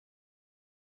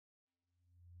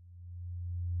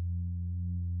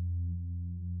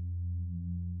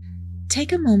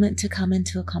Take a moment to come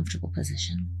into a comfortable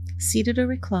position. Seated or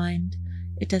reclined,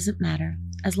 it doesn't matter,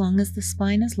 as long as the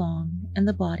spine is long and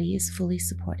the body is fully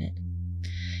supported.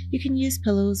 You can use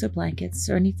pillows or blankets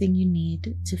or anything you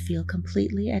need to feel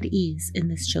completely at ease in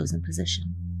this chosen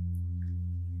position.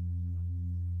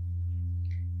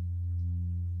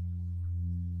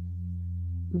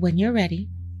 When you're ready,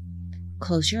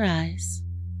 close your eyes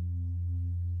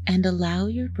and allow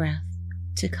your breath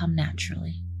to come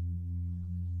naturally.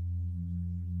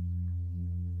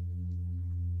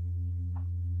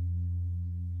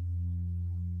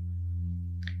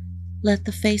 Let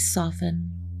the face soften.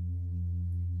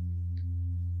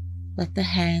 Let the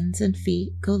hands and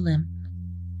feet go limp.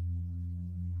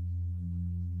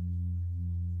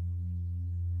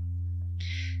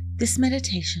 This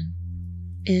meditation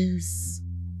is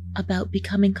about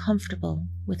becoming comfortable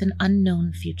with an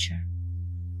unknown future.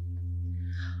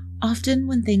 Often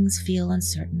when things feel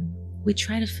uncertain, we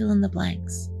try to fill in the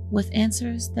blanks with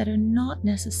answers that are not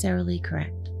necessarily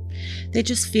correct. They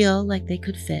just feel like they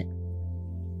could fit.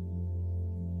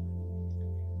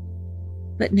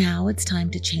 But now it's time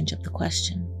to change up the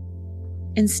question.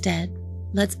 Instead,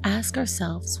 let's ask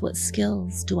ourselves, what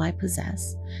skills do I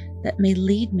possess that may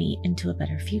lead me into a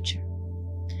better future?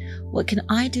 What can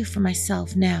I do for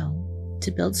myself now to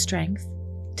build strength,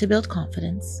 to build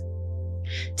confidence,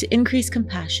 to increase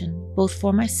compassion, both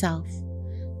for myself,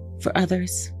 for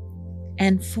others,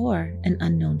 and for an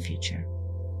unknown future?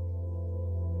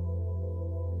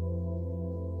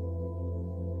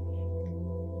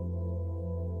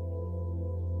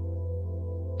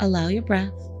 Allow your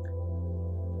breath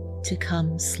to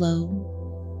come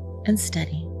slow and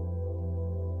steady.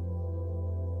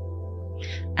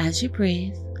 As you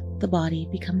breathe, the body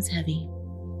becomes heavy,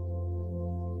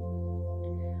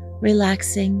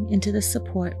 relaxing into the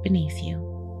support beneath you.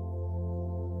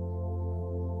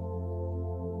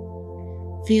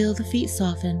 Feel the feet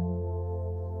soften,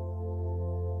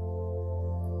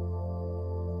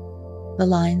 the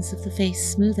lines of the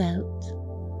face smooth out.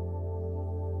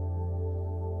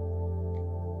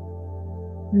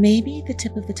 Maybe the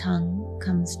tip of the tongue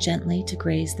comes gently to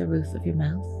graze the roof of your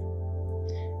mouth,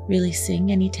 releasing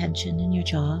any tension in your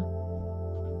jaw.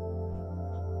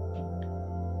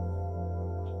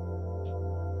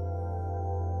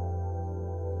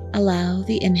 Allow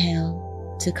the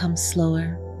inhale to come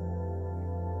slower,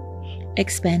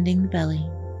 expanding the belly.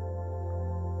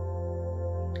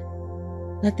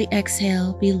 Let the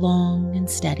exhale be long and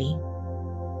steady.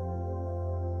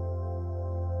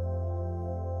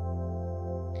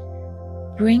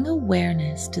 Bring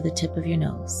awareness to the tip of your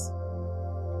nose.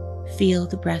 Feel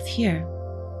the breath here.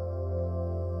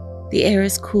 The air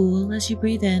is cool as you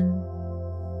breathe in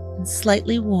and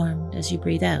slightly warmed as you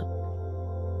breathe out.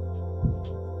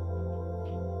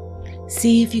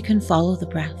 See if you can follow the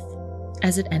breath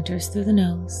as it enters through the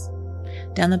nose,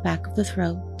 down the back of the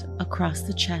throat, across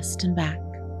the chest and back.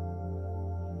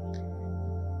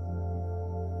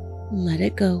 Let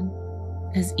it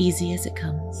go as easy as it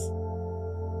comes.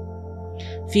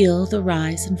 Feel the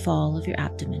rise and fall of your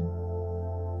abdomen.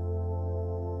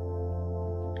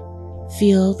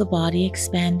 Feel the body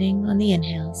expanding on the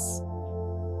inhales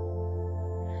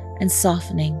and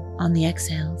softening on the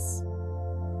exhales.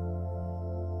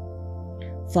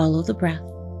 Follow the breath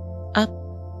up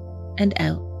and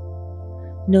out,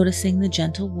 noticing the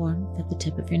gentle warmth at the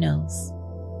tip of your nose.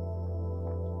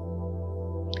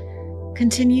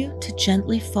 Continue to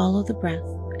gently follow the breath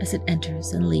as it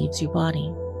enters and leaves your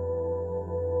body.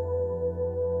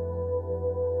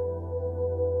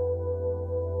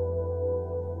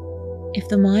 If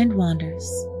the mind wanders,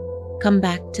 come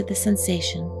back to the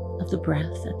sensation of the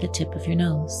breath at the tip of your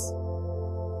nose.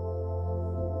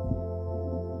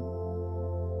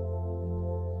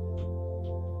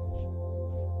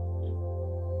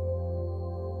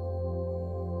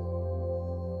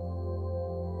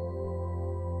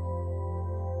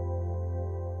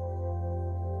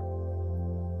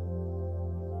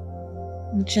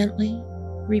 And gently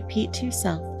repeat to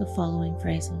yourself the following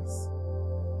phrases.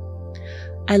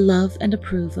 I love and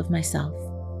approve of myself.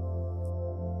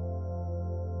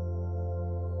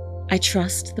 I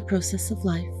trust the process of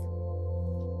life.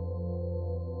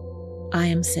 I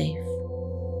am safe.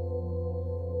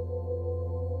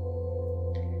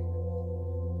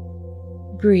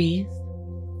 Breathe,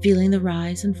 feeling the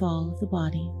rise and fall of the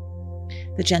body,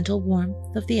 the gentle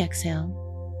warmth of the exhale,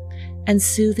 and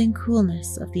soothing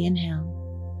coolness of the inhale.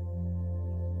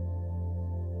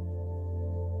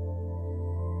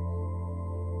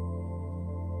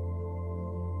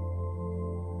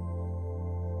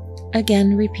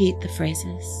 Again, repeat the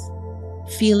phrases,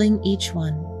 feeling each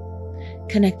one,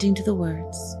 connecting to the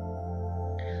words.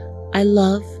 I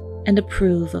love and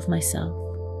approve of myself.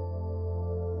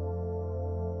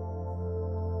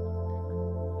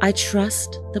 I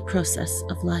trust the process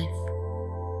of life.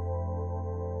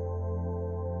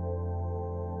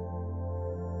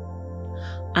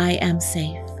 I am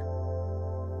safe.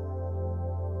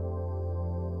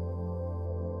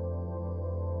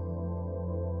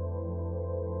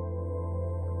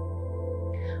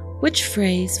 Which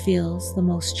phrase feels the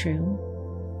most true?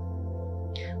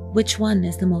 Which one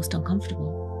is the most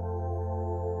uncomfortable?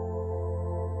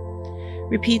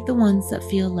 Repeat the ones that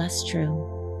feel less true,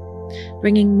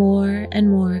 bringing more and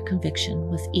more conviction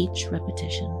with each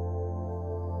repetition.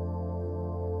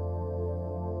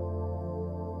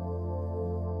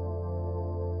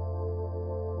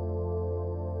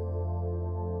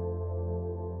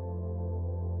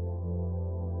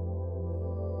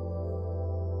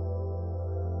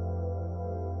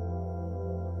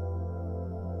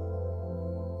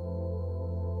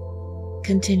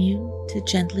 Continue to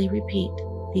gently repeat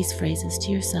these phrases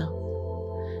to yourself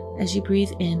as you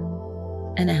breathe in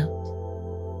and out.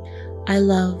 I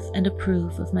love and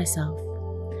approve of myself.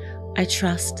 I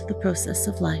trust the process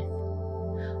of life.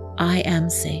 I am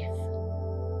safe.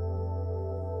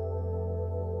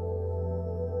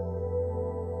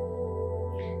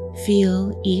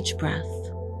 Feel each breath.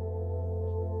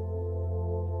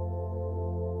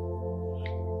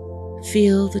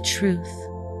 Feel the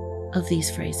truth of these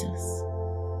phrases.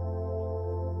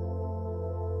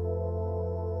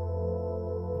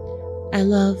 I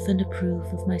love and approve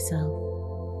of myself.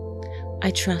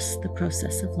 I trust the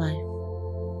process of life.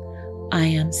 I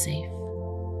am safe.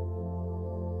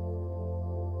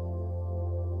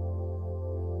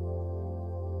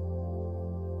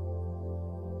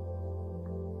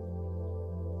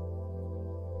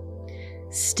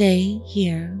 Stay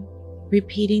here,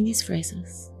 repeating these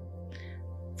phrases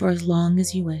for as long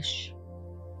as you wish.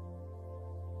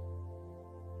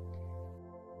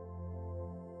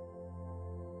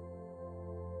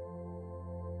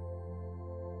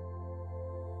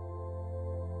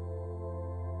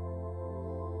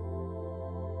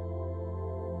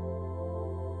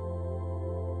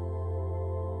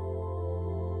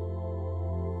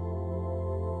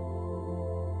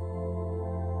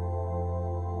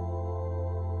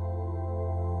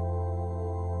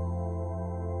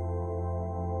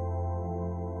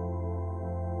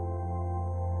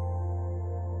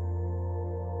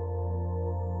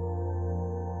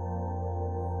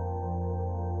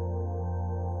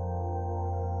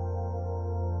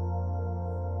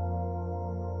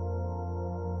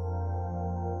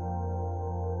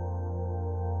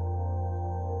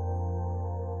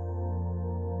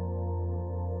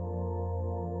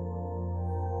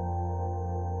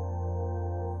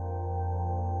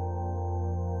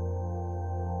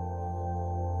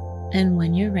 And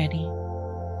when you're ready,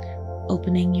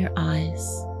 opening your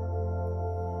eyes,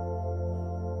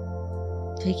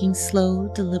 taking slow,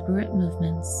 deliberate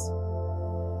movements,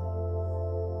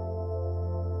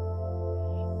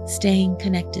 staying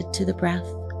connected to the breath,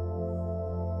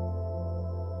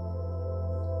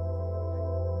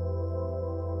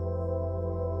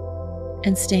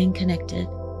 and staying connected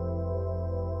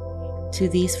to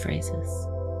these phrases.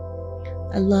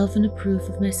 I love and approve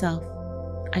of myself.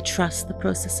 I trust the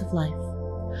process of life.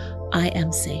 I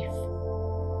am safe.